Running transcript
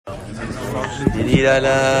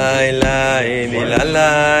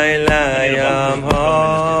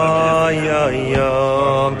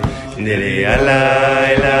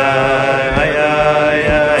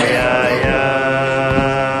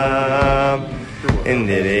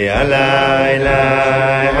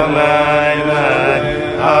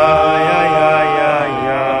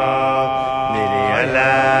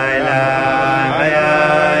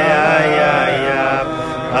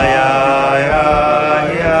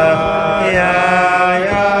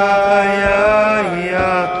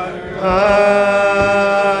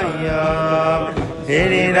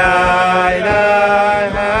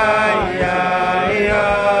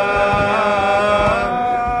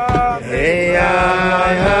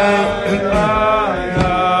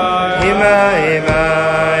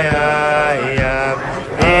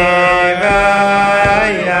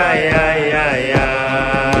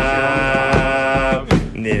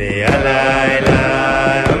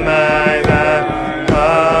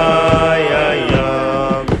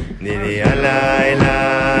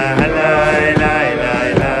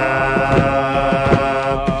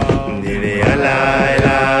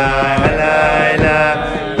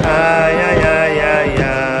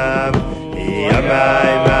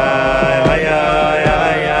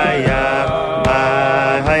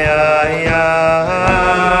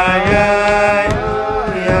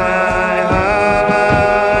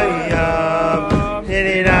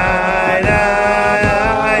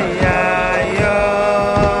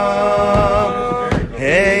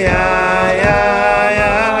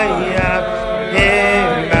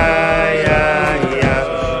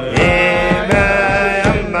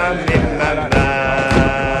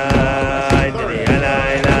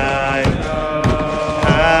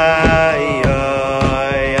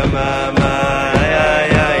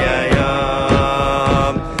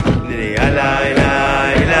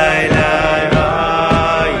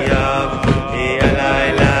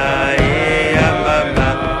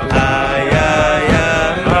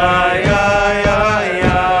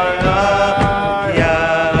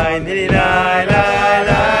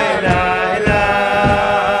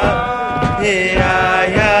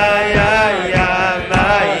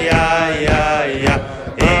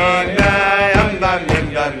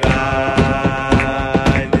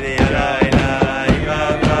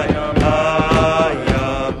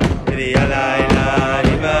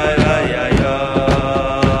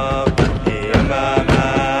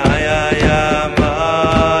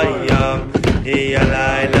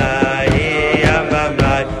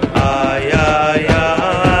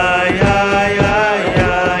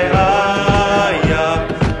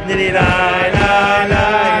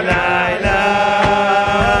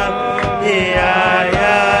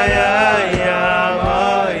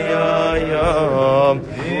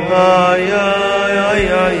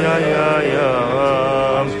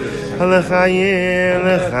L'chaim,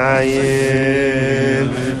 l'chaim,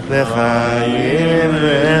 l'chaim,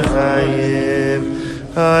 l'chaim,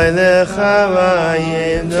 ay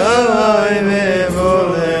l'chaim, doy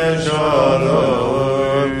v'vol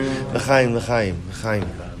shalom. L'chaim, l'chaim, l'chaim.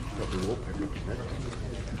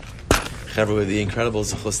 Chavra, with the incredible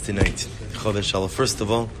zechus tonight, Chodesh Shalom. First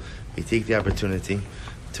of all, we take the opportunity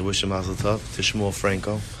to wish a mazel tov to Shmuel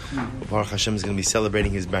Franco. Baruch Hashem is going to be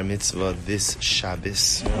celebrating his bar mitzvah this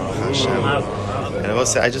Shabbos. Baruch Hashem. And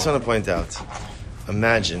I just want to point out,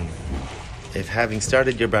 imagine if having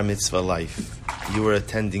started your bar mitzvah life, you were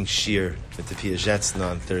attending shir with the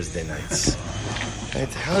Piazetzna on Thursday nights.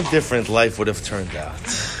 Right? How different life would have turned out.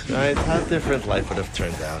 Right? How different life would have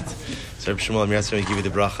turned out. So Rabbi Shmuel, Amir Hashem, give you the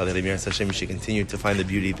bracha that Amir Hashem, you should continue to find the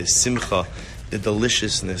beauty, the simcha, the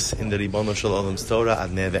deliciousness in the Ribono Shel Olam's Torah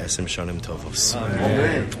ad mea ve'esem shonim tovos.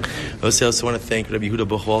 I also want to thank Rabbi Yehuda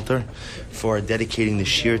Buchwalter for dedicating the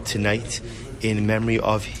shir tonight in memory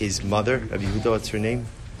of his mother. Rabbi Yehuda, what's her name?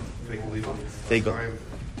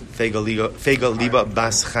 Fega Liba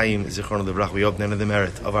Bas Chaim Zichron Levrach. We hope none of the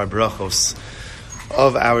merit of our brachos,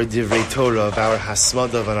 of our divrei Torah, of our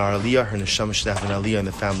hasmada, of our aliyah, her neshama shdaf and aliyah, and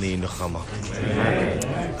the family in Nechama.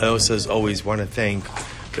 I also, as always, want to thank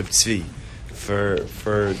Reb Tzvi for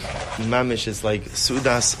mamish. It's like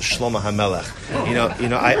Sudas Shlomo HaMelech. You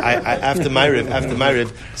know. I after my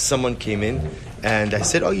rib, someone came in. And I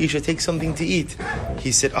said, "Oh, you should take something to eat."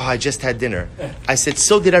 He said, "Oh, I just had dinner." I said,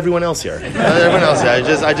 "So did everyone else here." Everyone else here.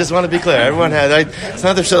 I just want to be clear. Everyone had. Right? It's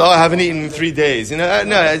not that I haven't eaten in 3 days. No,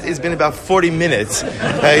 it's been about 40 minutes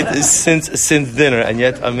since dinner, and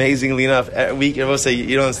yet amazingly enough, you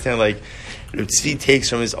don't understand. Like Tzvi takes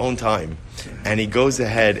from his own time, and he goes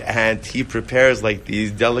ahead and he prepares like these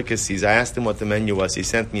delicacies. I asked him what the menu was. He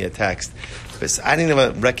sent me a text. But I didn't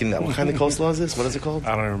even reckon that. What kind of coleslaw is this? What is it called?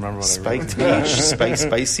 I don't even remember what Spiked peach,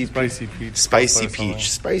 spicy peach,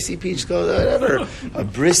 spicy peach. Whatever. A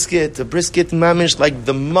brisket mamish, like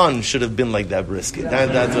the mun should have been like that brisket.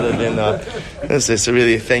 That would have been. So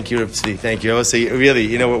really, thank you, Reb Tzvi. Thank you. I would say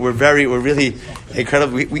really, we're really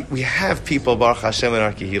incredible. We have people, Baruch Hashem, in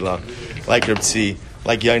our kehillah, like Reb Tzvi,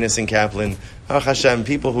 like Yonis and Kaplan. Baruch Hashem,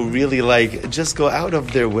 people who really just go out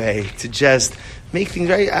of their way to just make things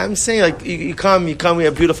right. I'm saying you come, we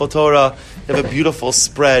have beautiful Torah, you have a beautiful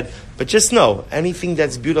spread, but just know, anything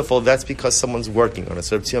that's beautiful, that's because someone's working on it.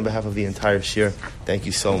 So on behalf of the entire shir, thank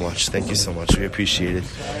you so much. Thank you so much. We appreciate it.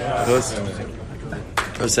 I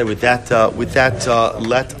would say with that,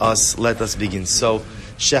 let us begin. So,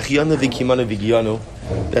 Shechianu v'kimanu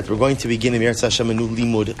v'giyanu, that we're going to begin in Meretz Hashem a new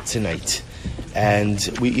limud tonight. And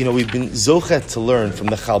we've been zochet to learn from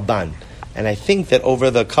the Chalban. And I think that over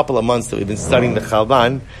the couple of months that we've been studying the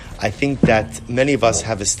Chalban, I think that many of us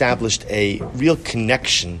have established a real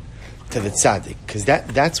connection to the tzaddik. Because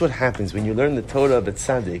that's what happens when you learn the Torah of the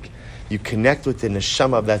tzaddik. You connect with the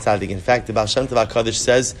neshama of that tzaddik. In fact, the Baal Shem Tov HaKadosh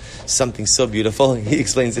says something so beautiful. He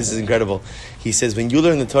explains this is incredible. He says, when you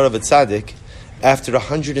learn the Torah of a tzaddik, after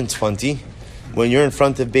 120, when you're in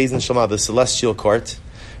front of Beis Din Shema, the celestial court,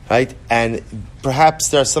 right? And perhaps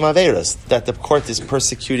there are some averas that the court is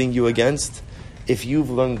persecuting you against. If you've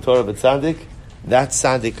learned the Torah of a tzaddik, that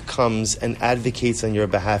tzaddik comes and advocates on your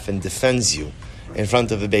behalf and defends you in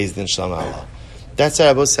front of the Beis Din Shalom Allah. That's what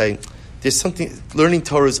I will say. There's something, learning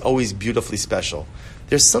Torah is always beautifully special.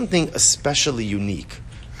 There's something especially unique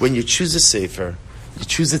when you choose a sefer, you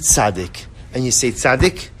choose a tzaddik, and you say,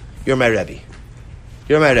 tzaddik, you're my Rebbe.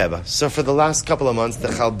 You're my Rebbe. So for the last couple of months, the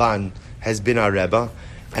Chalban has been our Rebbe.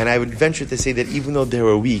 And I would venture to say that even though there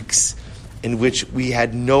were weeks in which we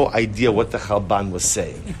had no idea what the Chalban was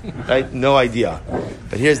saying, right? No idea.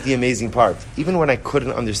 But here's the amazing part. Even when I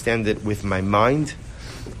couldn't understand it with my mind,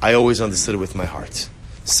 I always understood it with my heart.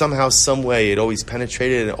 Somehow, some way, it always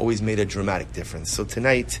penetrated and it always made a dramatic difference. So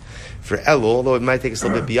tonight, for Elul, although it might take us a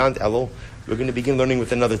little bit beyond Elul, we're going to begin learning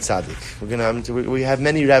with another tzaddik. We have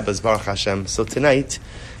many Rebbes, Baruch Hashem. So tonight,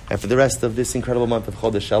 and for the rest of this incredible month of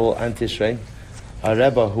Chodesh Elul and Tishrei, our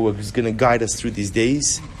Rebbe who is going to guide us through these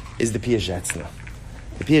days is the Piazetzner.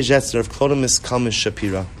 The Piazetzner of Klodomis Kalmish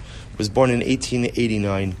Shapira was born in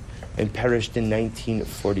 1889 and perished in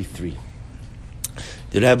 1943.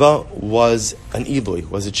 The Rebbe was an Iloy,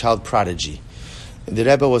 was a child prodigy. The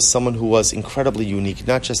Rebbe was someone who was incredibly unique,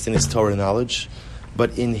 not just in his Torah knowledge,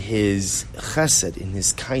 but in his chesed, in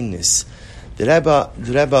his kindness. The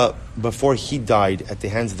Rebbe, before he died at the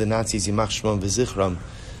hands of the Nazis, Yimach Shmam V'Zichram,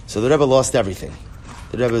 so the Rebbe lost everything.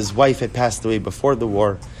 The Rebbe's wife had passed away before the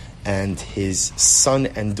war, and his son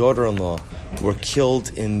and daughter-in-law were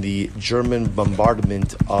killed in the German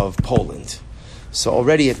bombardment of Poland. So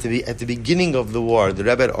already at the beginning of the war, the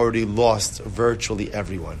Rebbe had already lost virtually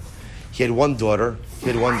everyone. He had one daughter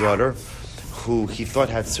who he thought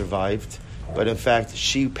had survived, but in fact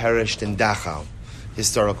she perished in Dachau,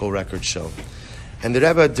 historical records show. And the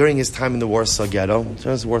Rebbe, during his time in the Warsaw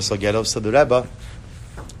Ghetto, so the Rebbe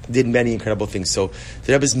did many incredible things. So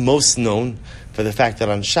the Rebbe is most known for the fact that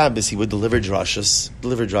on Shabbos he would deliver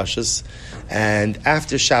drashas, and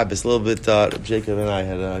after Shabbos, a little bit, Jacob and I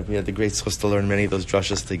had the great schus to learn many of those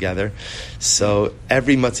drashas together. So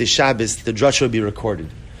every Motzei Shabbos, the drasha would be recorded.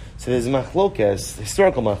 So there's machlokes,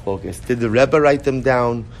 historical machlokes. Did the Rebbe write them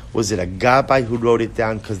down? Was it a Gabbai who wrote it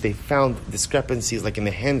down? Because they found discrepancies like in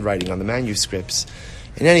the handwriting on the manuscripts.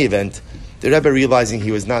 In any event, the Rebbe, realizing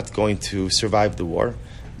he was not going to survive the war,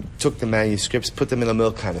 took the manuscripts, put them in a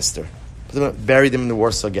milk canister, buried them in the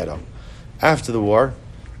Warsaw Ghetto. After the war,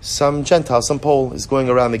 some Gentile, some Pole, is going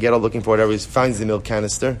around the ghetto looking for whatever. He finds the milk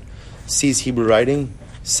canister, sees Hebrew writing,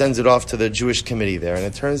 sends it off to the Jewish committee there, and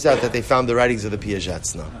it turns out that they found the writings of the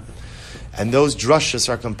Piazetzner. And those drushas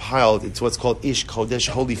are compiled. It's what's called Ish Kodesh,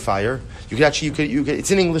 Holy Fire. You could it's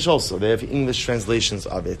in English also. They have English translations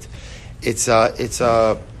of it. It's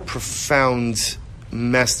a profound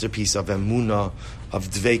masterpiece of emunah, of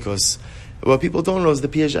dveikos. What people don't know is the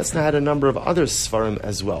Piazetzner had a number of other svarim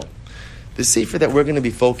as well. The sefer that we're going to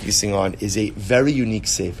be focusing on is a very unique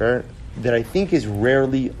sefer that I think is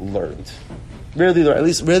rarely learned. At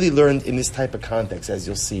least rarely learned in this type of context, as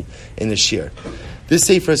you'll see in the shir. This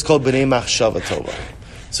sefer is called B'nai Machshava Tova.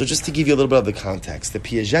 So just to give you a little bit of the context, the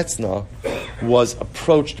Piazetzner was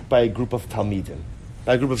approached by a group of Talmidim,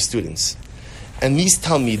 by a group of students. And these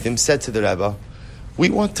Talmidim said to the Rebbe, we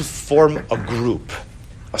want to form a group,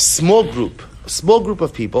 a small group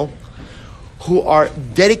of people who are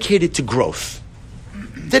dedicated to growth.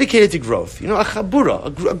 dedicated to growth. A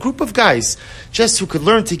chabura, a group of guys, just who could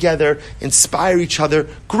learn together, inspire each other,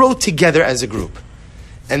 grow together as a group.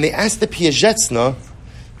 And they asked the Piazetzna,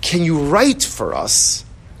 can you write for us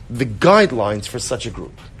the guidelines for such a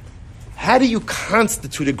group? How do you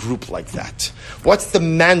constitute a group like that? What's the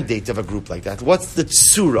mandate of a group like that? What's the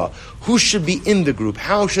tsura? Who should be in the group?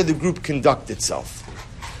 How should the group conduct itself?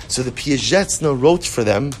 So the Piazetzna wrote for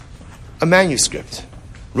them a manuscript,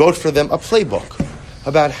 wrote for them a playbook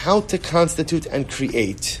about how to constitute and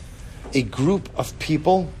create a group of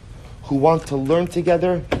people who want to learn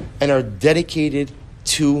together and are dedicated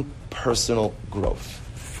to personal growth.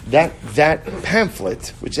 That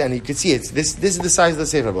pamphlet, and you can see this is the size of the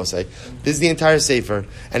sefer, I'll say. This is the entire sefer,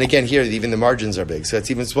 and again here even the margins are big, so it's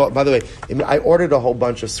even small. By the way, I ordered a whole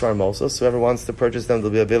bunch of svarim also, so whoever wants to purchase them, they'll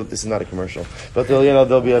be available. This is not a commercial, but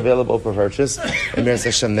they'll be available for purchase in Meretz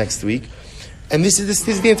Hashem next week. And this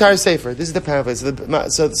is the entire sefer. This is the pamphlet. So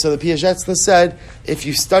the Piazetzna said, if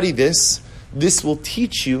you study this will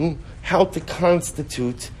teach you how to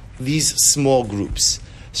constitute these small groups.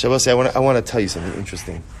 So I want to tell you something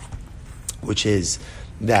interesting, which is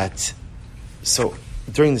that, so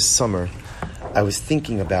during the summer, I was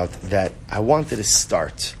thinking about that I wanted to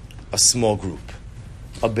start a small group,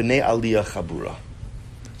 a B'nai Aliyah Chabura,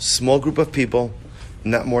 small group of people,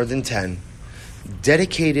 not more than 10,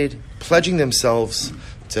 dedicated, pledging themselves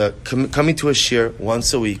to coming to a shir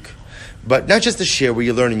once a week, but not just a shir where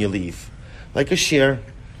you learn and you leave, like a shir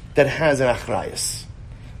that has an achrayus.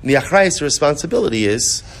 The achrayus responsibility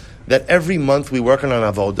is that every month we work on an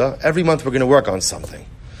avoda. Every month we're going to work on something.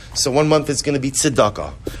 So one month it's going to be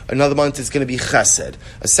tzedakah. Another month it's going to be chesed.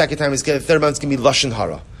 A second time the third month it's going to be lashon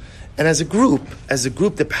hara. And as a group,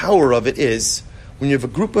 the power of it is when you have a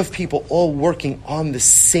group of people all working on the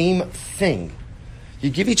same thing, you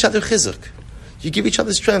give each other chizuk. You give each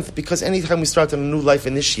other strength, because anytime we start on a new life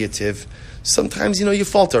initiative, sometimes, you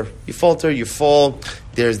falter. You fall.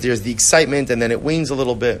 There's the excitement, and then it wanes a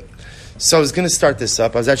little bit. So I was going to start this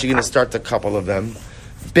up. I was actually going to start a couple of them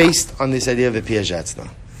based on this idea of the Piazetzna.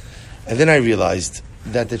 And then I realized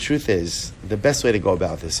that the truth is, the best way to go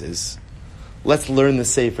about this is, let's learn the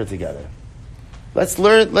Sefer together. Let's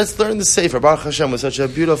learn the Sefer. Baruch Hashem was such a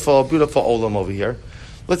beautiful, beautiful olam over here.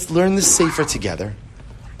 Let's learn the Sefer together.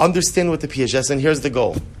 Understand what the Piazetzna, and here's the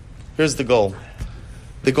goal.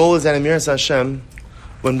 The goal is that in Meretz Hashem,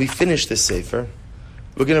 when we finish this Sefer,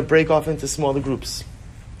 we're going to break off into smaller groups.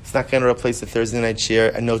 It's not going to replace the Thursday night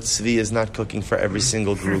shir. I know Tzvi is not cooking for every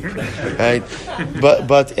single group, right?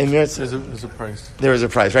 But in Meretz, there's a price. There is a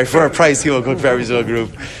price, right? For a price, he will cook for every single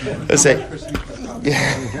group. Let's say,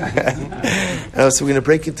 so we're going to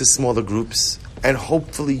break into smaller groups and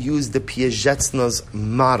hopefully use the Piazetzna's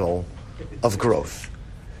model of growth.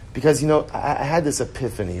 Because, I had this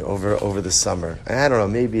epiphany over the summer. And I don't know,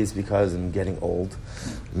 maybe it's because I'm getting old.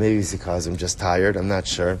 Maybe it's because I'm just tired. I'm not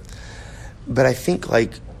sure. But I think,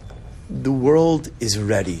 the world is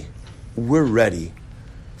ready. We're ready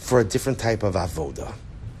for a different type of avoda.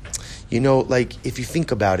 If you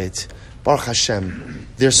think about it, Baruch Hashem,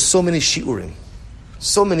 there's so many shiurim,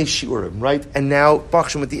 right? And now, Baruch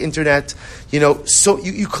Hashem, with the internet, so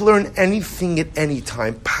you can learn anything at any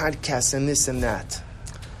time, podcasts and this and that.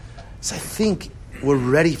 So I think we're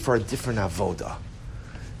ready for a different avoda.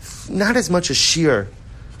 Not as much a shir,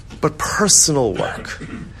 but personal work.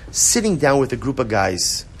 Sitting down with a group of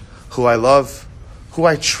guys who I love, who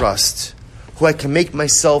I trust, who I can make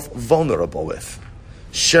myself vulnerable with.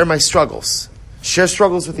 Share my struggles. Share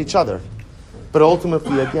struggles with each other. But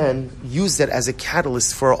ultimately, again, use that as a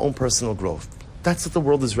catalyst for our own personal growth. That's what the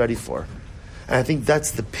world is ready for. And I think that's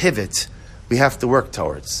the pivot we have to work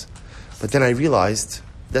towards. But then I realized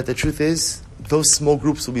that the truth is, those small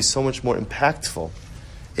groups will be so much more impactful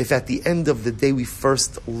if at the end of the day we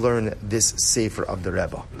first learn this Sefer of the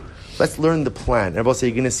Rebbe. Let's learn the plan. Everybody say,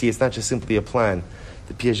 you're going to see it's not just simply a plan.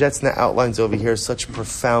 The Piazetzna outlines over here such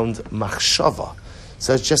profound machshava.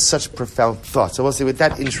 So it's just such profound thought. So we'll say with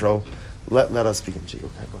that intro, let us begin. Okay, go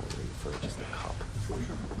ahead for just a cup.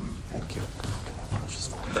 Thank you. Thank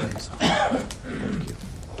you.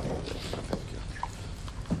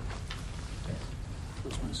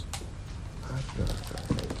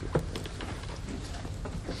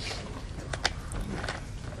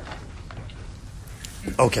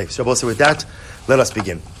 Okay, so with that, let us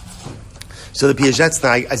begin. So the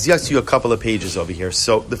Piazetzna, I suggest to you a couple of pages over here.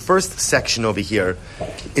 So the first section over here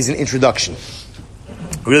is an introduction.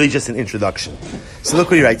 Really just an introduction. So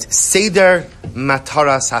look what he writes. Seder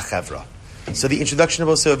Mataras HaChevra. So the introduction of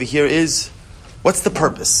also over here is, what's the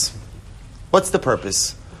purpose? What's the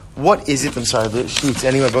purpose? What is it? I'm sorry, the sheets.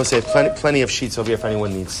 Anyway, both say plenty of sheets over here if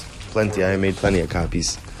anyone needs. Plenty. I made plenty of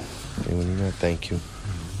copies. Thank you.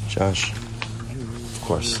 Josh? Of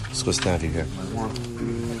course. It's good to have you here.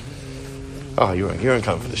 Oh, you're in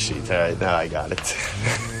come for the sheet. All right, now I got it.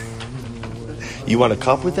 You want a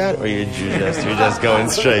cup with that, or you're just going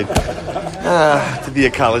straight? To be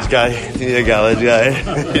a college guy.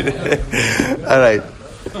 All right.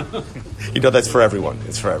 That's for everyone.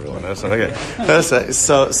 It's for everyone. Okay.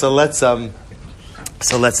 So let's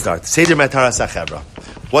start. Seder Mataras HaChevra.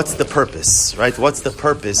 What's the purpose, right? What's the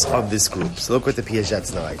purpose of this group? So look what the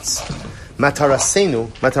Piazetzna writes. Matarasenu,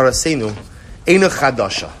 einu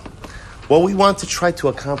chadasha. What we want to try to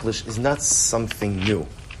accomplish is not something new.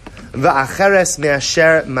 Va'acheres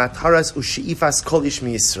me'asher mataras u'she'ifas kol ish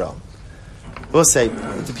mi'Yisrael. We'll say,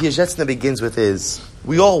 what the Piazetzna begins with is,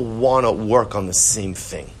 we all want to work on the same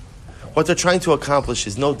thing. What they're trying to accomplish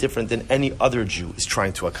is no different than any other Jew is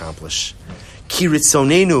trying to accomplish. Ki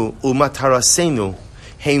ritzonenu u'matarasenu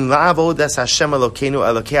heim la'avodas Hashem Elokeinu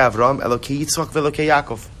Elokei Avram Elokei Yitzchak Velokei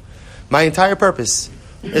Yaakov. My entire purpose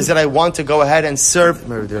is that I want to go ahead and serve.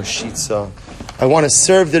 I want to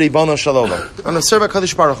serve the Ribono Shel Olam. I want to serve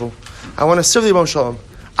HaKadosh Baruch Hu. I want to serve the Ribono Shel Olam.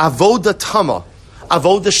 Avoda Tama,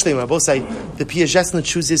 Avoda Shlema. Both say the Piazetzna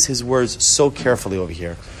chooses his words so carefully over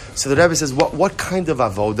here. So the Rebbe says, what kind of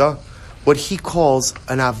avoda? What he calls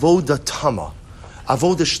an avoda Tama,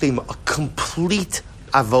 avoda Shlema, a complete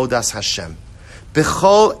avodas Hashem.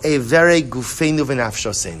 B'chol evere gufeinu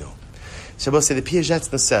v'nafshosenu. So both say the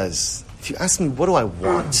Piazetzna says, if you ask me, what do I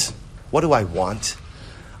want? What do I want?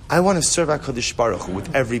 I want to serve HaKadosh Baruch Hu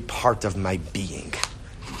with every part of my being.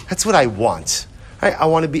 That's what I want. Right? I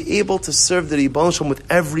want to be able to serve the Ribono Shel Olam with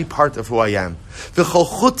every part of who I am. V'chol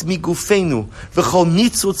chut migufeinu, v'chol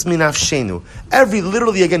nitzutz minafshenu.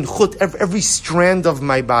 Literally again, chut, every strand of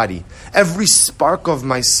my body, every spark of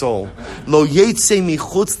my soul. Lo yetze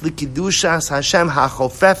michutz l'kidushas Hashem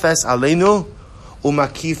hachofefes aleinu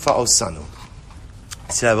umakifa osanu.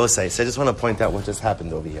 So I just want to point out what just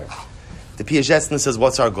happened over here. The Piazetzna says,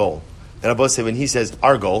 what's our goal? And Abba say, when he says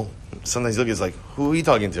our goal, sometimes you look, it's like, who are you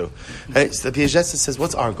talking to? Right? So the Piazetzna says,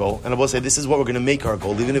 what's our goal? And Abba say, this is what we're going to make our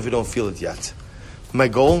goal, even if we don't feel it yet. My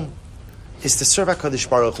goal is to serve HaKadosh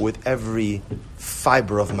Baruch Hu with every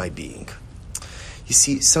fiber of my being. You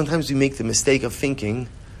see, sometimes we make the mistake of thinking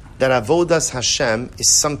that Avodas Hashem is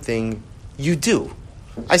something you do.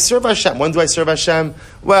 I serve Hashem. When do I serve Hashem?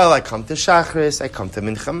 Well, I come to Shachris, I come to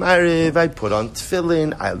Mincha Mariv, I put on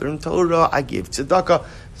Tefillin, I learn Torah, I give tzedakah.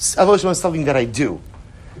 Avodas Hashem is something that I do.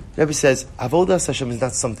 The Rebbe says, Avodas Hashem is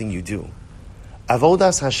not something you do.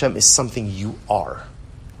 Avodas Hashem is something you are.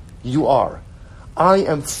 You are. I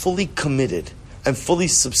am fully committed and fully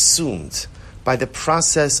subsumed by the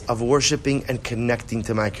process of worshiping and connecting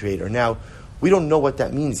to my Creator. Now, we don't know what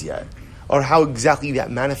that means yet, or how exactly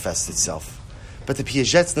that manifests itself. But the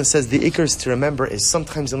Piazetzna says the ikar to remember is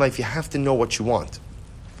sometimes in life you have to know what you want.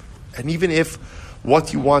 And even if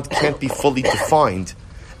what you want can't be fully defined,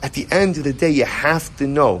 at the end of the day you have to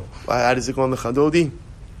know. How does it go on the Chadodi?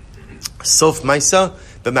 Sof Maisa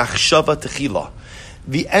b'machshava techila.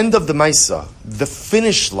 The end of the Maisa, the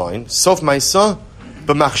finish line, Sof Maisa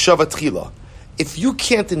b'machshava techila. If you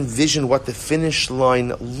can't envision what the finish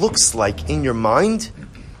line looks like in your mind,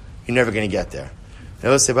 you're never going to get there. Now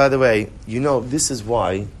let's say, by the way, this is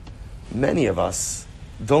why many of us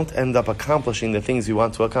don't end up accomplishing the things we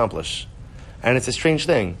want to accomplish. And it's a strange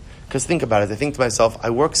thing, because think about it. I think to myself, I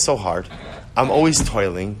work so hard, I'm always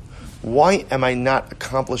toiling. Why am I not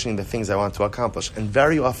accomplishing the things I want to accomplish? And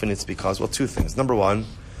very often it's because, two things. Number one,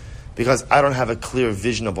 because I don't have a clear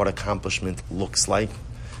vision of what accomplishment looks like.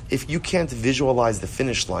 If you can't visualize the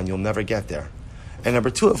finish line, you'll never get there. And number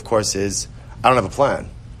two, of course, is I don't have a plan.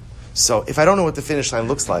 So if I don't know what the finish line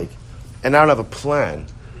looks like, and I don't have a plan,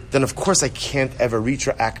 then of course I can't ever reach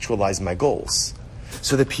or actualize my goals.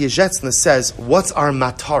 So the Piazetzna says, what's our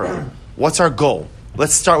matara? What's our goal?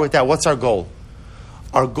 Let's start with that. What's our goal?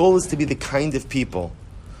 Our goal is to be the kind of people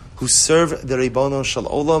who serve the Ribono Shel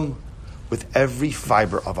Olam with every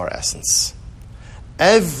fiber of our essence.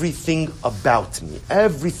 Everything about me,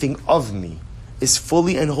 everything of me is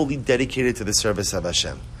fully and wholly dedicated to the service of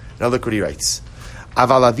Hashem. Now look what he writes.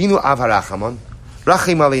 Aval avinu av harachamon,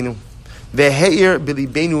 rachim aleinu, veheir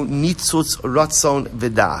b'libenu nitzutz ratzon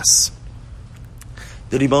v'das.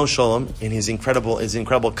 The Ribono Shel Olam, in his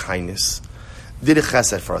incredible kindness, did a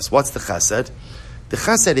chesed for us. What's the chesed? The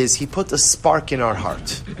chesed is he put a spark in our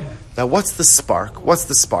heart. Now, what's the spark?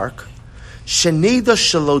 Sheneda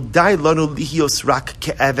shalodai lanu lihios rak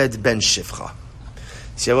ke'eved ben shivcha.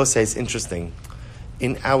 See, I will say it's interesting.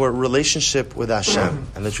 In our relationship with Hashem,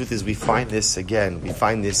 and the truth is we find this in the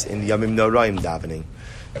Yamim Noraim davening,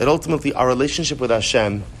 that ultimately our relationship with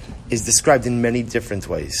Hashem is described in many different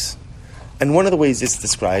ways. And one of the ways it's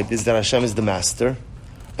described is that Hashem is the master,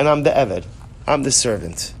 and I'm the Eved, I'm the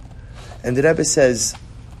servant. And the Rebbe says,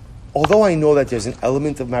 although I know that there's an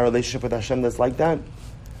element of my relationship with Hashem that's like that,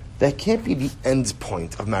 that can't be the end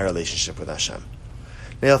point of my relationship with Hashem.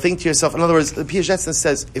 Now you'll think to yourself, in other words, the Piagetson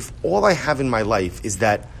says, if all I have in my life is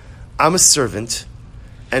that I'm a servant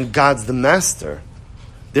and God's the master,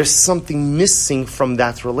 there's something missing from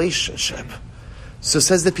that relationship. So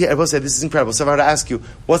says the Piagetson, I will say, this is incredible. So if I were to ask you,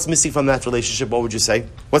 what's missing from that relationship, what would you say?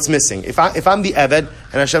 What's missing? If I'm the Eved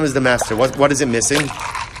and Hashem is the master, what is it missing?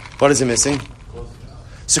 What is it missing?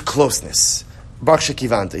 So closeness. Baruch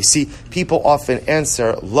Shekivanta. You see, people often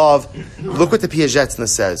answer love. Look what the Piagetson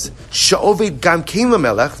says. Sha'oved gam kein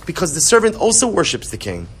lamelech, because the servant also worships the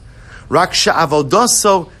king. Rak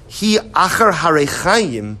sha'avodoso hi achar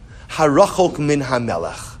harechayim harachok min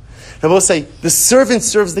hamelech. I will say, the servant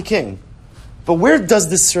serves the king. But where does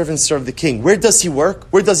this servant serve the king? Where does he work?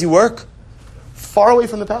 Where does he work? Far away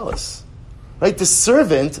from the palace. Right? The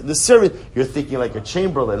servant, you're thinking like a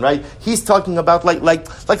chamberlain, right? He's talking about like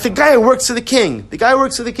the guy who works for the king. The guy who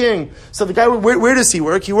works for the king. So the guy, where does he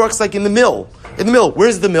work? He works like in the mill. In the mill.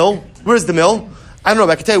 Where's the mill? Where's the mill? I don't know,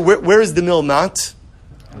 but I can tell you, where is the mill not?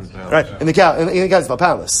 Right? In the guy's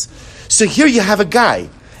palace. So here you have a guy,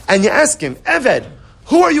 and you ask him, Eved,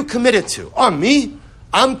 who are you committed to? Oh, me?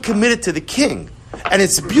 I'm committed to the king. And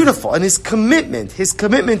it's beautiful. And his commitment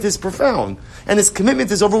is profound. And his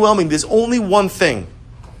commitment is overwhelming. There's only one thing.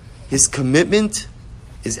 His commitment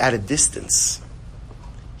is at a distance.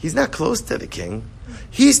 He's not close to the king.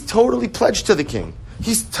 He's totally pledged to the king.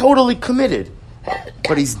 He's totally committed.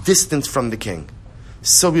 But he's distant from the king.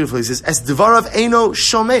 So beautiful. He says, Es devarav eino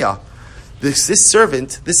shomea. This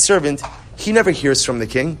servant, he never hears from the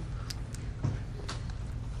king.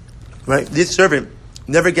 Right? This servant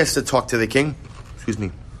never gets to talk to the king. Excuse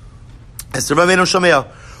me. Es devarav eino shomea.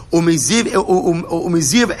 Umiziv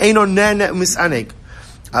eino nene umisanek.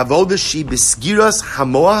 Avoda shi besgiras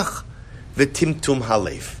hamoach v'timtum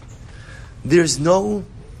halev. There's no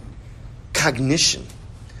cognition.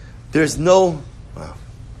 There's no... Wow,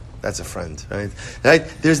 that's a friend, right?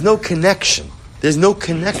 There's no connection. There's no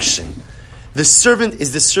connection. The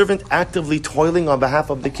servant actively toiling on behalf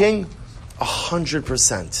of the king?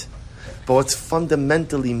 100%. But what's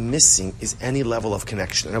fundamentally missing is any level of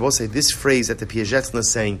connection. And I will say this phrase that the Piagetson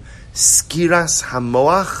is saying, Skiras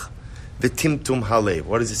hamoach v'timtum halev.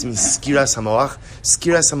 What does this mean, Skiras hamoach?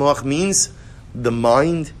 Skiras hamoach means the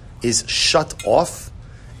mind is shut off,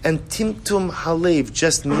 and timtum halev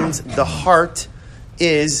just means the heart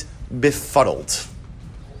is befuddled.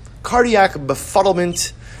 Cardiac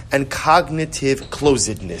befuddlement and cognitive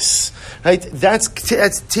closedness. Right? That's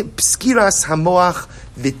skiras hamoach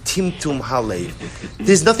v'timtum halev.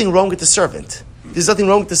 There's nothing wrong with the servant. There's nothing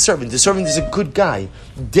wrong with the servant. The servant is a good guy.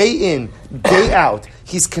 Day in, day out,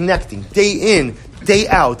 he's connecting. Day in, day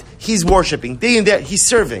out, he's worshiping. Day in, day out, he's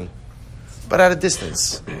serving. But at a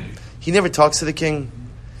distance. He never talks to the king.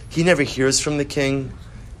 He never hears from the king.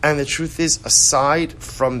 And the truth is, aside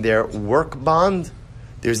from their work bond,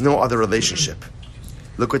 there's no other relationship.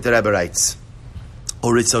 Look what the Rebbe writes.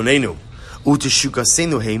 Oritzonenu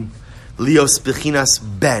uteshukasenu heim lios bechinas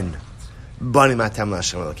ben banim atam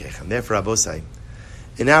l'Hashem Elokechem. Therefore, Abosai,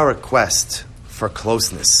 in our quest for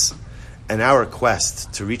closeness and our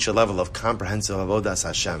quest to reach a level of comprehensive avodas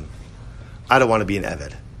Hashem, I don't want to be an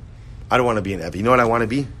Eved. I don't want to be an Eved. You know what I want to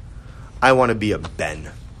be? I want to be a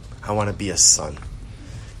Ben. I want to be a son.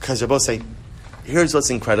 Because Abosai, here's what's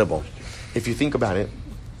incredible. If you think about it,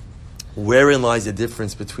 wherein lies the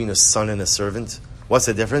difference between a son and a servant? What's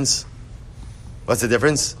the difference? What's the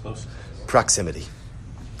difference? Close. Proximity.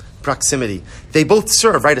 Proximity. They both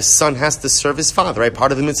serve, right? A son has to serve his father, right?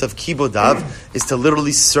 Part of the mitzvah of kibodav is to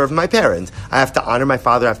literally serve my parent. I have to honor my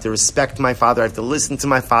father, I have to respect my father, I have to listen to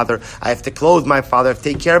my father, I have to clothe my father, I have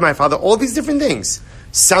to take care of my father, all these different things.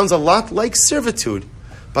 Sounds a lot like servitude.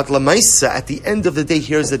 But Lamaisa, at the end of the day,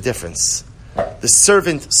 here's the difference. The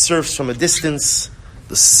servant serves from a distance,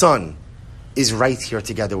 the son is right here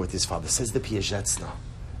together with his father. Says the Piagetson.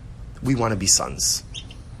 We want to be sons.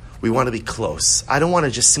 We want to be close. I don't want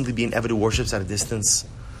to just simply be an Eved who worships at a distance.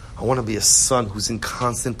 I want to be a son who's in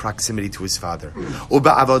constant proximity to his father.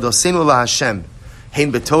 Uba avodosenu laHashem,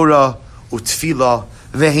 hein beTorah uTfilah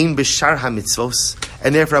vehein b'shar hamitzvos.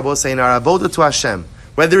 And therefore, I will say in our avodah to Hashem,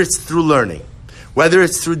 whether it's through learning, whether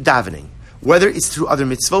it's through davening, whether it's through other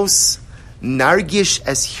mitzvos, nargish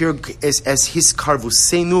as his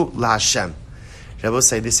karvusenu laHashem. I will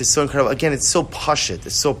say this is so incredible. Again, it's so pashut.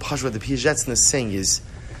 It's so pashut. What the Piagetson is saying is,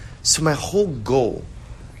 so my whole goal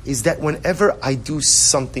is that whenever I do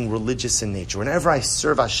something religious in nature, whenever I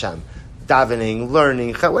serve Hashem, davening,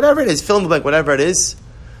 learning, whatever it is, fill in the blank, whatever it is,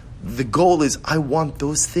 the goal is I want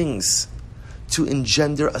those things to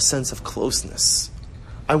engender a sense of closeness.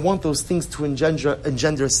 I want those things to engender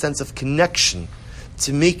a sense of connection,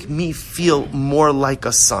 to make me feel more like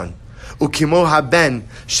a son. Ukimo haben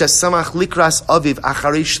shesamach likras aviv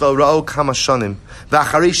acharei shlo ra'o kama shanim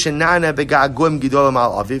v'acharei shena'ana bega'agoim gidolim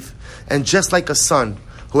al aviv. And just like a son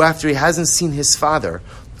who, after he hasn't seen his father,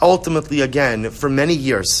 ultimately again for many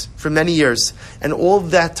years, and all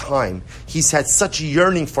that time he's had such a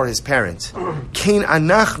yearning for his parent. Kein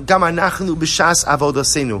anach gam anachnu b'shas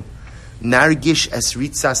avodasenu nargish es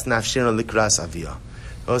ritzas nafshenu likras avia.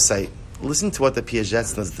 Osai, listen to what the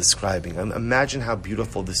Piazetzna is describing. Imagine how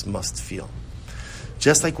beautiful this must feel.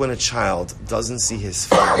 Just like when a child doesn't see his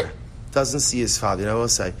father, I'll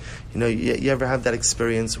say, you ever have that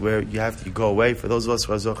experience where you go away? For those of us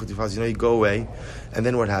who are Zochot Yifaz, you go away, and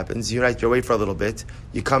then what happens? You're away for a little bit,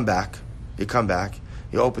 you come back, you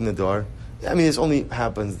open the door. I mean, this only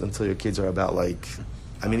happens until your kids are about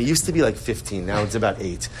it used to be 15, now it's about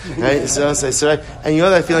 8. Right? So and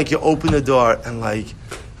that feeling you open the door and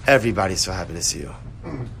everybody's so happy to see you.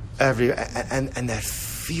 And that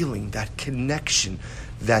feeling, that connection,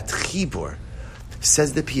 that chibur,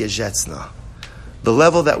 says the Piazetzna, the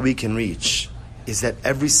level that we can reach is that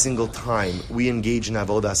every single time we engage in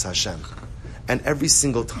Avodas Hashem, and every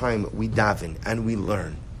single time we daven and we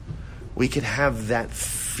learn, we can have that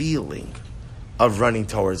feeling of running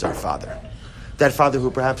towards our Father. That Father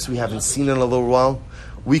who perhaps we haven't seen in a little while,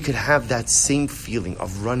 we could have that same feeling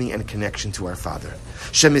of running and connection to our Father.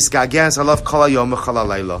 Skip to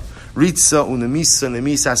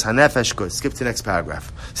the next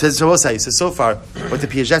paragraph. So far, what the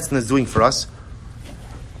Piazetzna is doing for us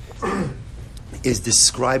is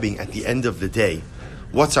describing at the end of the day,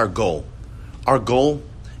 what's our goal? Our goal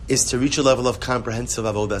is to reach a level of comprehensive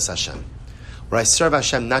avodas Hashem, where I serve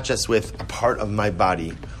Hashem not just with a part of my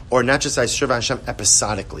body, or not just I serve Hashem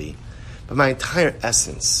episodically, but my entire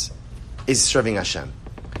essence is serving Hashem.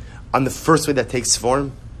 On the first way that takes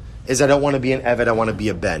form is I don't want to be an Eved, I want to be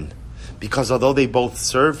a Ben. Because although they both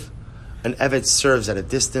serve, an Eved serves at a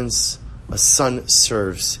distance, a son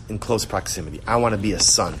serves in close proximity. I want to be a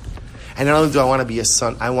son. And not only do I want to be a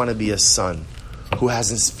son, I want to be a son who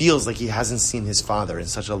feels like he hasn't seen his father in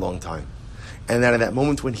such a long time. And that at that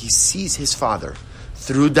moment when he sees his father,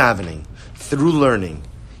 through davening, through learning,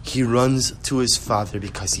 he runs to his father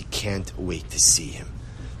because he can't wait to see him.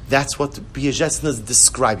 That's what the Piazetzna is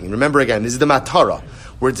describing. Remember again, this is the Matara.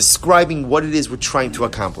 We're describing what it is we're trying to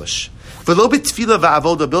accomplish. This is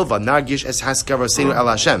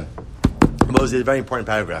a very important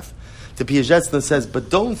paragraph. The Piazetzna says, but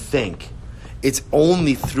don't think it's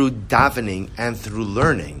only through davening and through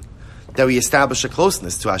learning that we establish a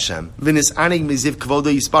closeness to Hashem.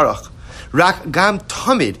 Rak gam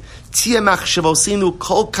tamid tia machshavosinu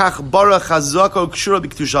kol kach barach hazako kshura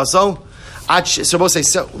b'kedushaso. So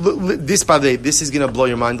this, by the way, this is going to blow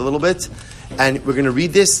your mind a little bit, and we're going to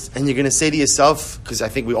read this, and you're going to say to yourself, because I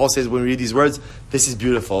think we all say when we read these words, this is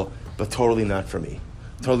beautiful, but totally not for me.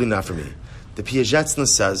 Totally not for me. The Piazetzna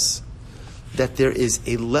says that there is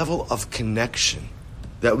a level of connection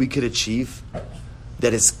that we could achieve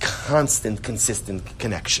that is constant, consistent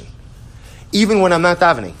connection. Even when I'm not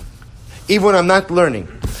davening, even when I'm not learning,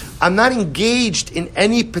 I'm not engaged in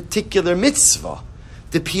any particular mitzvah.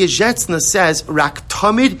 The Piazetzna says, "Rak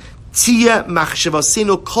tamid tia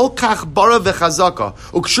machshavasinu kol kach bara v'chazaka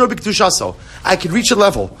ukshur b'kedushaso." I could reach a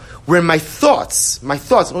level where my thoughts, what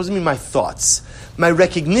does it mean my thoughts? My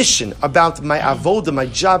recognition about my avoda, my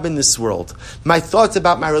job in this world, my thoughts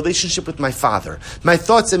about my relationship with my father, my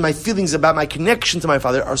thoughts and my feelings about my connection to my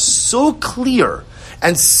father are so clear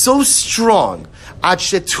and so strong. Ad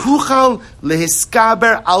shetuchal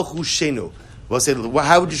lehiskaber al chushenu. We'll say,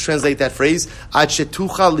 how would you translate that phrase? Ad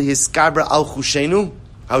shetuchal lehiskaber al chushenu.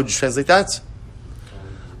 How would you translate that?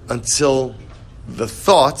 Until the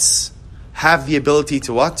thoughts have the ability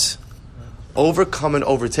to what? Overcome and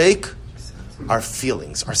overtake our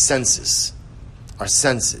feelings, our senses. Our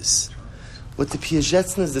senses. What the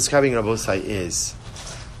Piazetzna is describing in Rabosai is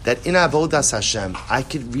that in Avodas Hashem, I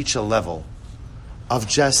could reach a level of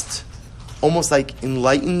just almost like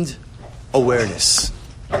enlightened awareness.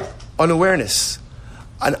 Unawareness.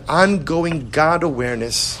 An ongoing God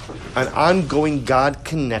awareness, an ongoing God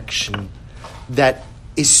connection that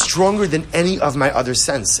is stronger than any of my other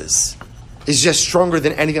senses. Is just stronger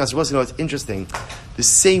than anything else. It's interesting. The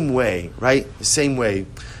same way, right? The same way,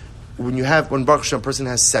 when Baruch Hashem, a person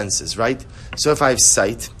has senses, right? So if I have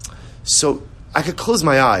sight, so I could close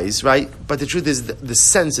my eyes, right? But the truth is, the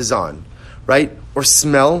sense is on, right? Or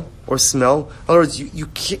smell. In other words, you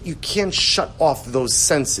can't shut off those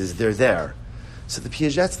senses. They're there. So the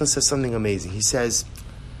Piagetz says something amazing. He says,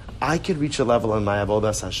 I could reach a level in my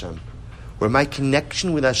avodas Hashem where my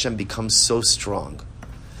connection with Hashem becomes so strong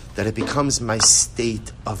that it becomes my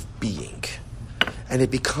state of being. And it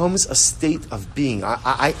becomes a state of being.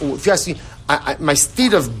 If you ask me, my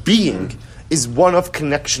state of being is one of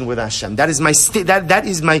connection with Hashem. That is my state. That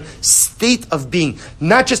is my state of being.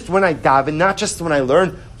 Not just when I daven, not just when I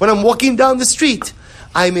learn. When I'm walking down the street,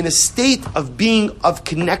 I'm in a state of being of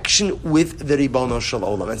connection with the Ribono Shel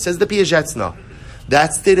Olam. And says the Piagetz,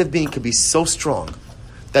 that state of being can be so strong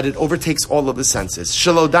that it overtakes all of the senses.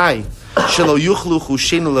 Shalodai, shelo yuchlu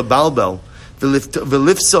chushenu lebalbel,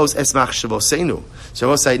 v'lifsos es machshavosenu. So I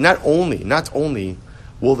will say, not only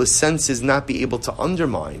will the senses not be able to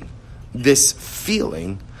undermine this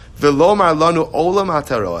feeling, v'lomar lanu olam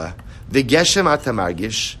ataroa, v'geshem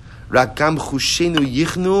atamargish, rakam chushenu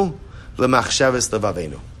yichnu lemachshavas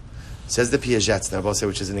levavenu. Says the Piagetz, now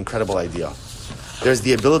which is an incredible idea. There's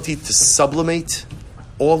the ability to sublimate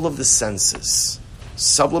all of the senses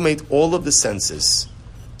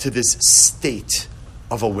to this state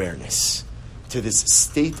of awareness, to this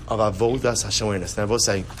state of avodas Hashem awareness. Now I will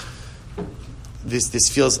say, this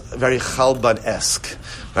feels very Chalban-esque,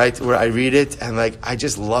 right? Where I read it and I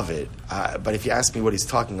just love it. But if you ask me what he's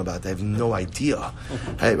talking about, I have no idea.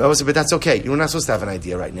 I will say, but that's okay. You're not supposed to have an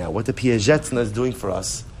idea right now. What the Piagetz is doing for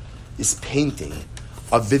us is painting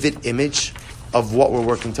a vivid image of what we're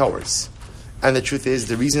working towards. And the truth is,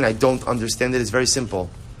 the reason I don't understand it is very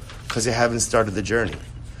simple, because I haven't started the journey.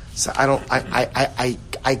 So I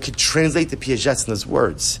could translate the Piaget's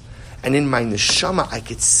words, and in my neshama, I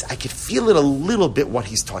could feel it a little bit what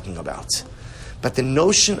he's talking about. But the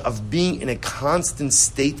notion of being in a constant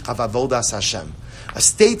state of avodas Hashem, a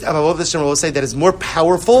state of avodas Hashem, I will say, that is more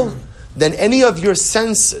powerful than any of your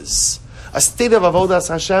senses. A state of avodas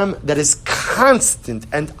Hashem that is constant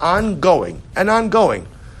and ongoing.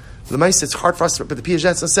 The Maisa, it's hard for us, but the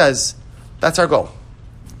Piagetz says, that's our goal.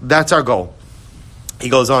 That's our goal. He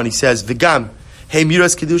goes on, he says, V'gam, hey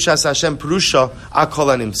miras kedushas Hashem perusha akol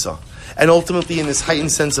animsa. And ultimately, in this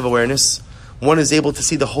heightened sense of awareness, one is able to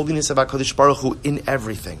see the holiness of HaKadosh Baruch Hu in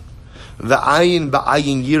everything. V'ayin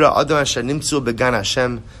ba'ayin yira adam asher nimtzu began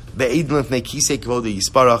Hashem be'edin lefnei kisei kvodu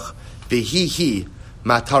yisparach v'hi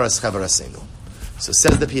mataras chavarasenu. So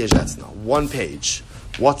says the Piagetz now, one page.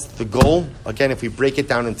 What's the goal? Again, if we break it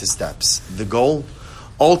down into steps, the goal,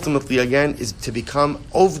 ultimately, again, is to become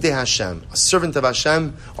Ovdei Hashem, a servant of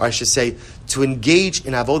Hashem, or I should say, to engage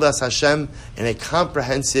in Avodas Hashem in a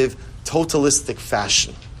comprehensive, totalistic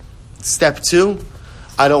fashion. Step 2,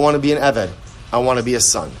 I don't want to be an Eved. I want to be a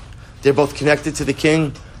son. They're both connected to the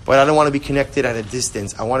king, but I don't want to be connected at a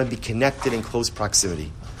distance. I want to be connected in close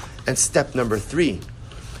proximity. And step number 3,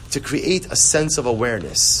 to create a sense of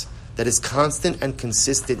awareness that is constant and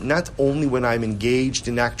consistent, not only when I'm engaged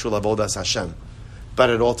in actual Avodas Hashem, but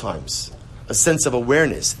at all times. A sense of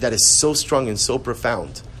awareness that is so strong and so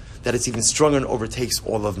profound that it's even stronger and overtakes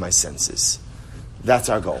all of my senses. That's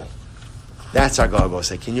our goal. That's our goal, I will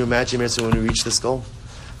say. Can you imagine, when we reach this goal?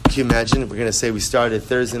 Can you imagine? We're going to say we started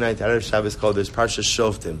Thursday night, Erev Shabbos called there's Parsha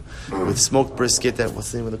Shoftim, with smoked brisket and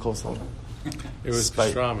what's the name of the coleslaw? It was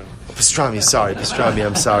pastrami. Pastrami,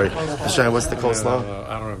 I'm sorry. Pastrami, what's the coleslaw?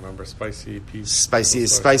 I don't remember. Spicy peach.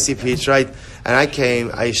 Spicy peach, right? And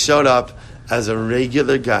I showed up as a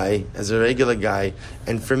regular guy,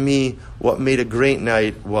 and for me, what made a great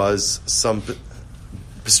night was some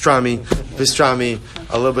pastrami,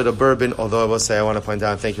 a little bit of bourbon, although I will say, I want to point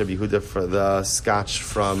out, thank you to Yehuda for the scotch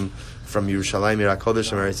from Yerushalayim, Yirah Kodesh,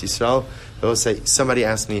 from Eretz Yisrael. I will say, somebody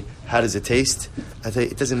asked me, how does it taste? I tell you,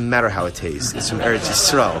 it doesn't matter how it tastes. It's from Eretz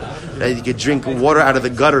Yisrael. Right? You could drink water out of the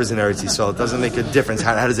gutters in Eretz Yisrael. It doesn't make a difference.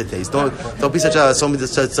 How does it taste? Don't be such a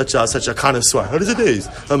connoisseur. How does it taste?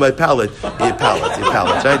 On my palate. Your palate,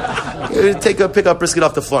 right? Pick up brisket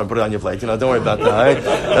off the floor and put it on your plate. Don't worry about that, right?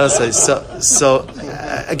 I'll say, so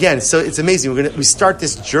it's amazing. We start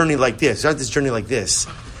this journey like this.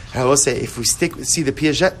 And I will say, if we see the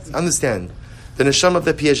Piaget, understand, the neshama of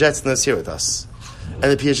the Piaget's is here with us. And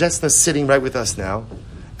the Piaget's is sitting right with us now.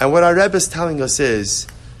 And what our Rebbe is telling us is,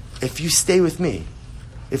 if you stay with me,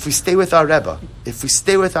 if we stay with our Rebbe,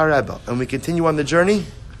 and we continue on the journey,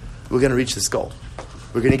 we're going to reach this goal.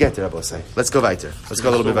 We're going to get there, Rebbe will say. Let's go weiter. Let's go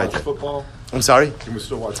a little bit weiter. Football? I'm sorry? Can we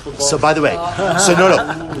still watch football? So by the way,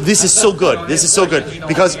 this is so good.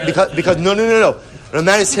 Because no. The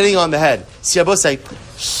man is hitting on the head. See, Rebbe will say,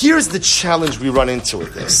 here's the challenge we run into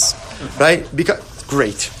with this, right? Because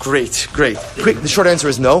Great. Quick. The short answer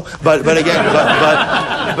is no. But no.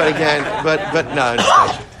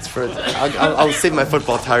 It's for. I'll save my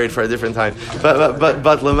football tirade for a different time.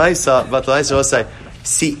 But Lamaisa will say.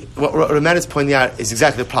 See, what Raman is pointing out is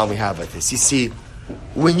exactly the problem we have with this. You see,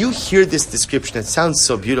 when you hear this description, it sounds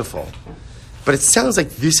so beautiful, but it sounds like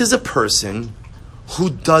this is a person who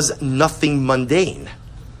does nothing mundane.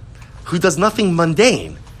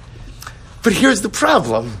 But here's the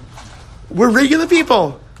problem. We're regular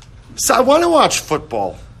people. So I want to watch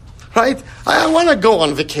football, right? I want to go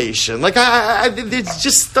on vacation. Like, it's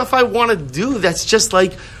just stuff I want to do that's just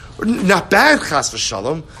like, not bad, chas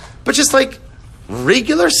v'shalom, but just like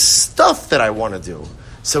regular stuff that I want to do.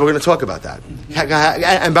 So we're going to talk about that.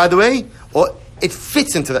 And by the way, it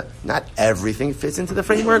fits into not everything fits into the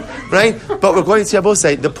framework, right? But we're going to see Abba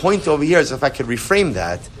say, the point over here is, if I could reframe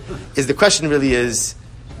that, is the question really is,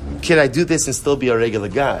 can I do this and still be a regular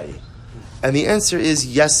guy? And the answer is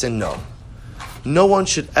yes and no. No one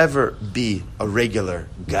should ever be a regular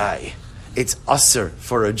guy. It's usher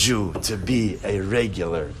for a Jew to be a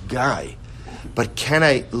regular guy. But can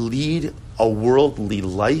I lead a worldly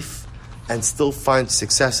life and still find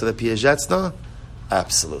success at the Piazetzna?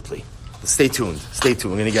 Absolutely. Stay tuned. We're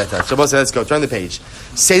going to get that. So we'll say, let's go. Turn the page.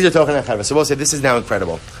 Seder Tochen HaChavra. So we'll say, this is now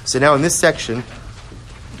incredible. So now in this section,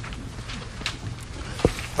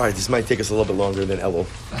 all right, this might take us a little bit longer than Elul.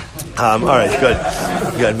 All right,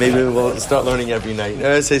 good. Maybe we'll start learning every night.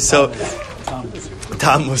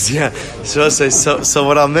 Tammuz, yeah. So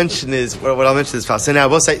what I'll mention is fast. So now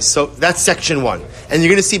we'll say, so that's section 1, and you're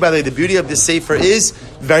going to see, by the way, the beauty of this sefer is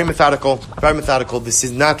very methodical. This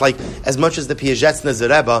is not like, as much as the Piazetzna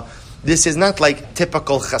Zereba, this is not like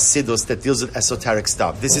typical Chassidus that deals with esoteric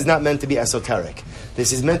stuff. This is not meant to be esoteric.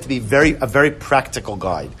 This is meant to be a very practical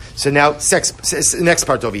guide. So now, next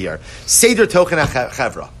part over here. Seder Tochen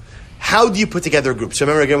HaChavra. How do you put together a group? So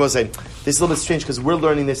remember, again, we'll say, this is a little bit strange because we're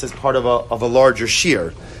learning this as part of a larger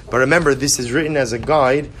shir. But remember, this is written as a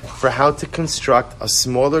guide for how to construct a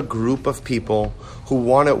smaller group of people who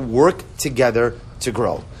want to work together to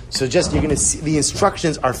grow. So just, you're going to see, the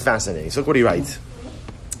instructions are fascinating. So look what he writes.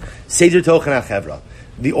 Seder Tochen HaChavra.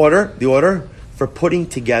 The order for putting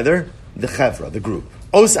together the Chevra, the group.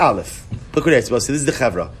 Os Aleph. Look what it's supposed to. This is the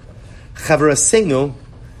Chevra. Chevra Seinu,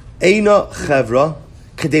 Eina Chevra,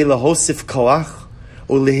 Kedei Lahosif Koach,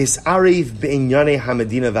 Ulehisariv Be'inyane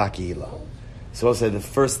Hamedina V'Akihila. So I'll say the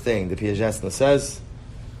first thing the Piazetzna says,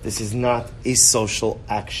 this is not a social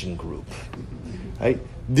action group. Right?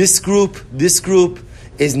 This group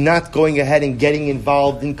is not going ahead and getting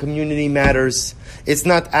involved in community matters. It's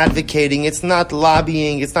not advocating. It's not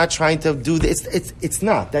lobbying. It's not trying to do this. It's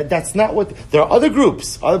not. That's not what. There are other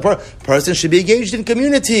groups. Person should be engaged in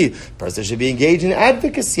community. Person should be engaged in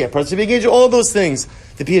advocacy. A person should be engaged in all those things.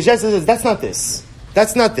 The Piazetzna says that's not this.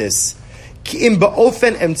 That's not this. In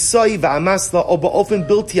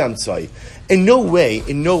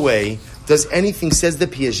no way does anything, says the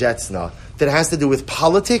Piazetzna, that has to do with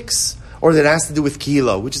politics or that has to do with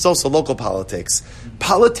kihila, which is also local politics.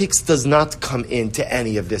 Politics does not come into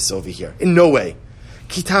any of this over here. In no way.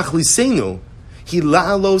 Kitach lisenu, hi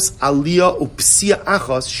la'alos aliyah upsia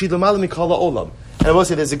achos shilamal mikala olam. And I will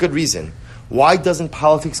say there's a good reason. Why doesn't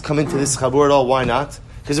politics come into this chabur at all? Why not?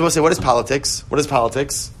 Because I will say, what is politics? What is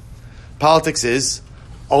politics? Politics is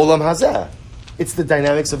olam hazeh. It's the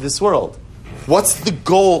dynamics of this world. What's the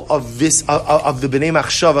goal of this of the Bnei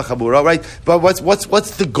Machshava Chabura, right? But what's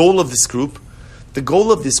the goal of this group? The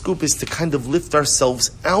goal of this group is to kind of lift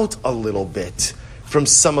ourselves out a little bit from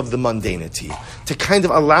some of the mundanity, to kind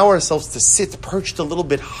of allow ourselves to sit perched a little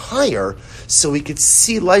bit higher so we could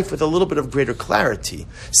see life with a little bit of greater clarity.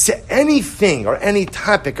 So anything or any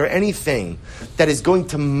topic or anything that is going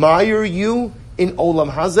to mire you in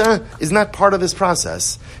Olam Hazeh is not part of this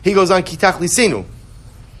process. He goes on, Kitach Lisenu.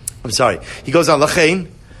 He goes on, Lachein,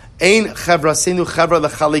 Ein Chavra Senu Chavra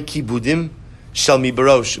Lachale Kibudim Shal Mi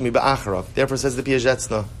Barosh Mi Ba'acharav. Therefore, says the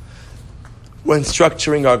Piazetzna, when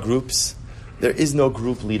structuring our groups, there is no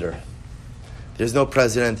group leader. There's no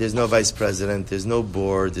president, there's no vice president, there's no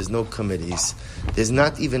board, there's no committees, there's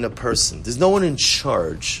not even a person. There's no one in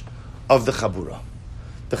charge of the Chabura.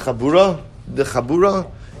 The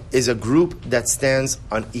Chabura is a group that stands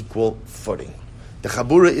on equal footing. The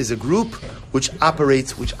Chabura is a group which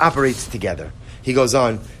operates together. He goes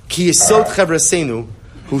on, Ki Yesod Chavrasenu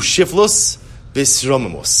Hu Shiflus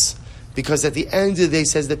Bisromamus. Because at the end of the day,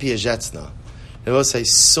 says the Piazetzna, and I will say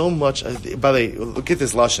so much. By the way, look at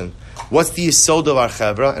this lashon. What's the Yesod of our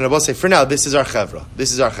Chavra? And I will say, for now, this is our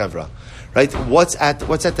Chavra. Right? What's at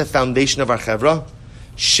the foundation of our Chavra?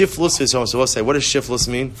 Shiflus Bisromamus. So we'll say, what does Shiflus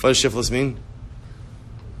mean?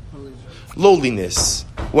 lowliness.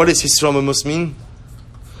 What does Hisromimus mean?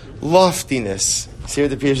 Loftiness. See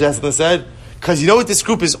what the Piagetzna said? Because you know what this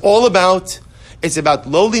group is all about? It's about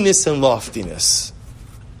lowliness and loftiness.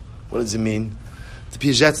 What does it mean? The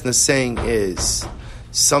Piagetzna saying is,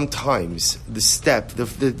 sometimes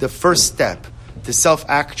the first step to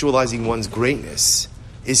self-actualizing one's greatness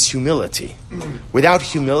is humility. Without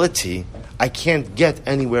humility, I can't get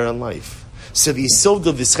anywhere in life. So the Yisod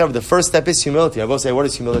of V'schav, the first step is humility. I will say, what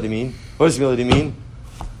does humility mean? What does humility mean?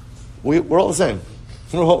 We're all the same.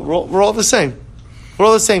 We're all the same. We're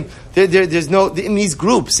all the same. There's no, in these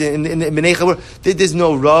groups, in B'nai Chabur, there's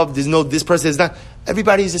no Rav, there's no this person, there's not.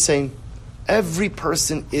 Everybody is the same. Every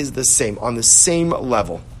person is the same, on the same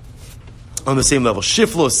level. On the same level.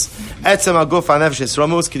 Shiflus, etzem aguf hanefesh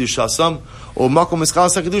esramos kidushasam, or makom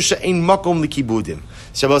eschalas kedusha ein makom likibudim.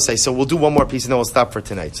 Shabbos say. So we'll do one more piece and then we'll stop for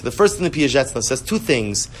tonight. So the first in the Piagetzna says two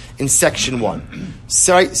things in section 1.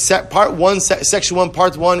 Part 1, section 1,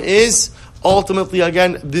 part 1 is ultimately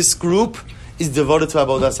again this group is devoted to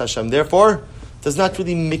Avodas Hashem. Therefore, does not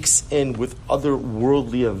really mix in with other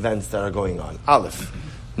worldly events that are going on. Aleph.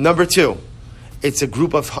 Number 2, it's a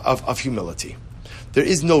group of humility. There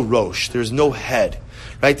is no Rosh. There's no head.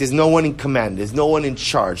 Right? There's no one in command. There's no one in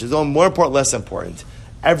charge. There's no one more important, less important.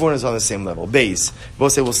 Everyone is on the same level. Beis.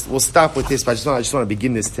 We'll say we'll stop with this, but I just want to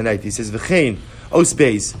begin this tonight. He says, V'chein, Os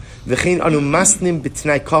Beis, V'chein anu masnim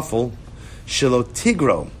b'tnai kafel, shelo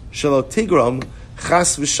tigrom,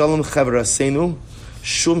 chas v'shalom chavrasenu,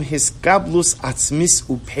 shum hiskablus atzmis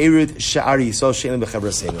uperid sha'ari, so she'elim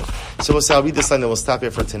b'chavrasenu. So we'll say, I'll read this line and we'll stop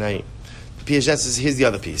here for tonight. Piaget says, here's the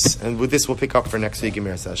other piece. And with this, we'll pick up for next week in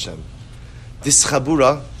Meretz Hashem. This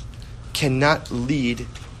chabura cannot lead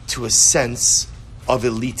to a sense of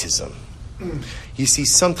elitism. You see,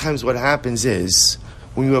 sometimes what happens is,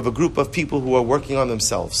 when you have a group of people who are working on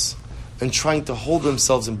themselves and trying to hold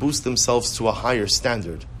themselves and boost themselves to a higher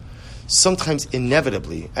standard, sometimes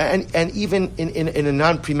inevitably, and even in a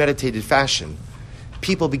non-premeditated fashion,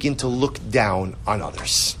 people begin to look down on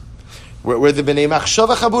others. We're the B'nai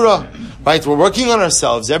Machshava Chabura, right? We're working on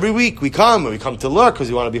ourselves. Every week we come to learn because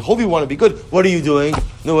we want to be holy, we want to be good. What are you doing?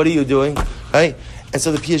 No, what are you doing? Right? And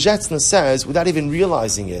so the Piagetzna says, without even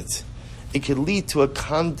realizing it, it could lead to a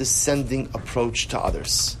condescending approach to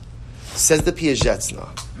others. Says the Piagetzna,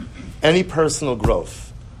 any personal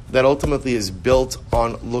growth that ultimately is built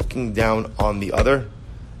on looking down on the other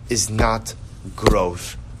is not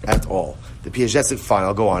growth at all. The Piagetzna, fine,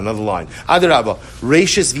 I'll go on, another line. Adarabba,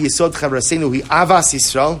 Reishis v'yesod chavrasenu hi avas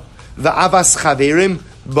Yisrael, v'avas chaverim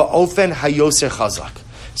ba'ofen hayoser chazak.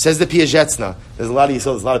 Says the Piagetzna, there's a lot of Yisod,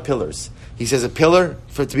 there's a lot of pillars. He says a pillar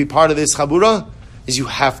for to be part of this chabura is you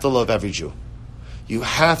have to love every Jew. You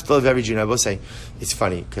have to love every Jew. And I will say, it's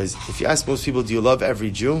funny, because if you ask most people, do you love every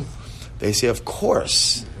Jew? They say, of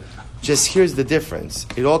course. Just here's the difference.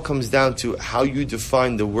 It all comes down to how you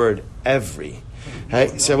define the word every.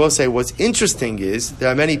 Right? So I will say, what's interesting is, there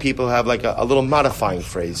are many people who have like a little modifying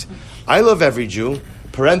phrase. I love every Jew,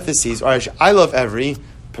 parentheses, or actually, I love every,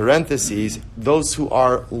 parentheses, those who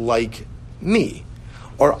are like me.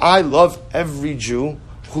 Or I love every Jew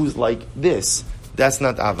who's like this. That's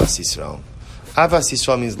not Avas Yisrael. Avas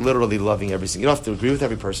Yisrael means literally loving every single. You don't have to agree with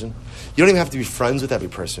every person. You don't even have to be friends with every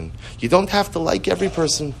person. You don't have to like every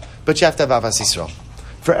person, but you have to have Avas Yisrael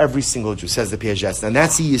for every single Jew, says the Piaget. And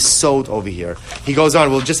that's the Yisod over here. He goes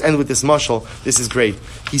on, we'll just end with this mashal. This is great.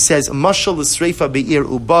 He says, Mashal l'sreifa be'ir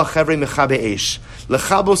uba chavre mechabe eish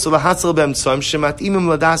lechabos u'lahatzal be'emtsoim shemat imim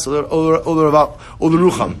ladas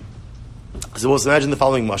u'lerucham. So we'll imagine the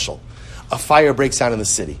following mashal. A fire breaks out in the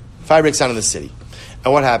city.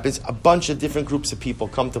 And what happens? A bunch of different groups of people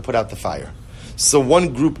come to put out the fire. So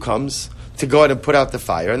one group comes to go out and put out the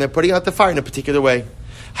fire, and they're putting out the fire in a particular way.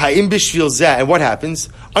 Ha'im b'shvil zeh, and what happens?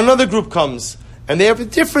 Another group comes, and they have a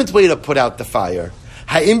different way to put out the fire.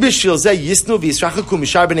 Ha'im b'shvil zeh yisnu v'yisrachaku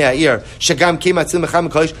mishar b'nei ha'ir shagam keim atzil mecham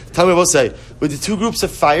kolish. Tell me what we'll say. Would the two groups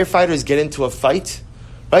of firefighters get into a fight?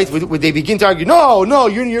 Right? Would they begin to argue? No,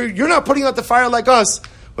 you're not putting out the fire like us.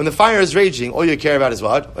 When the fire is raging, all you care about is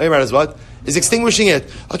what? Is extinguishing it.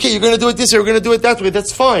 Okay, you're going to do it this way, you're going to do it that way.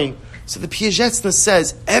 That's fine. So the Piagetzna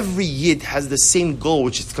says every Yid has the same goal,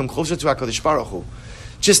 which is to come closer to HaKadosh Baruch Hu.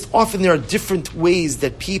 Just often there are different ways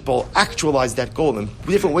that people actualize that goal, and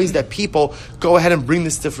different ways that people go ahead and bring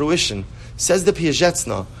this to fruition. Says the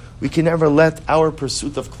Piagetzna, we can never let our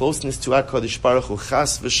pursuit of closeness to HaKadosh Baruch Hu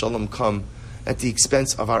chas v'shalom come at the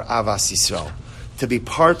expense of our Avas Yisrael. To be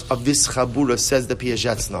part of this Chabura, says the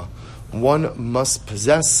Piagetzna, one must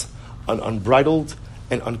possess an unbridled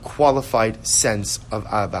and unqualified sense of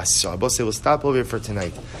Avas Yisrael. We'll stop over here for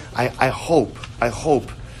tonight. I hope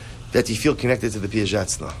that you feel connected to the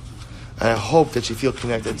Piagetzna. And I hope that you feel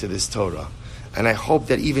connected to this Torah. And I hope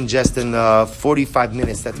that even just in the 45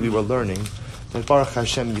 minutes that we were learning, that Baruch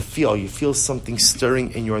Hashem, you feel something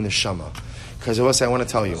stirring in your neshama. Because I want to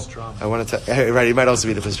tell you, right, it might also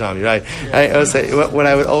be the pastrami, right? Yeah. What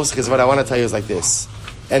I want to tell you is like this,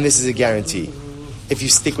 and this is a guarantee. If you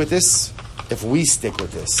stick with this, if we stick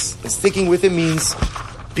with this, and sticking with it means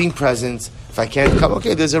being present. If I can't come,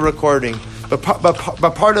 okay, there's a recording. But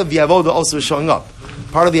part of the avodah also is showing up.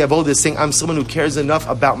 Part of the avodah is saying, I'm someone who cares enough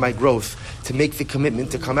about my growth to make the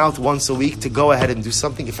commitment to come out once a week, to go ahead and do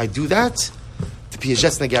something. If I do that, the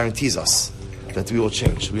Piazetzna guarantees us that we will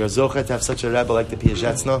change. We are zochet to have such a Rebbe like the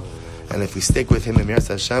Piazetzna, and if we stick with him in Miras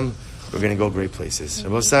Hashem, we're going to go great places.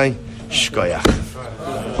 Rabbosai, shkoyach.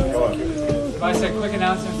 If I say quick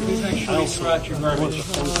announcement, please make sure you scratch your garbage.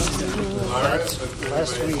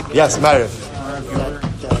 Last week. Yes, Mariv.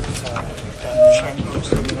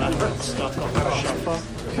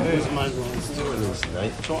 Was mind-blowing.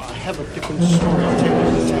 So I have a different story. I'll tell you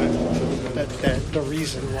at the time. That the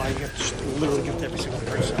reason why you have to literally give to every single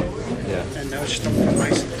person. Yeah. And now it's just something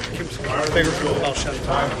nice. Kids bigger for Baal Shem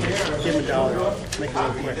Tov. Give him $1. Make it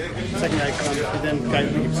real quick. Second guy comes, and then the guy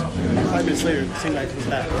leaves. 5 minutes later, the same guy comes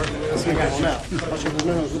back. The same guy will now. Baal Shem goes,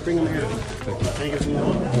 no, bring him here. And he gives him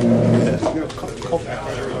another. Coke back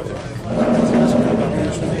right there.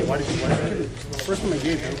 Why did you give him? The first one I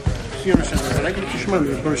gave him, you understand, when I give it to Shimon,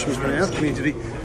 the person was going to ask me, did he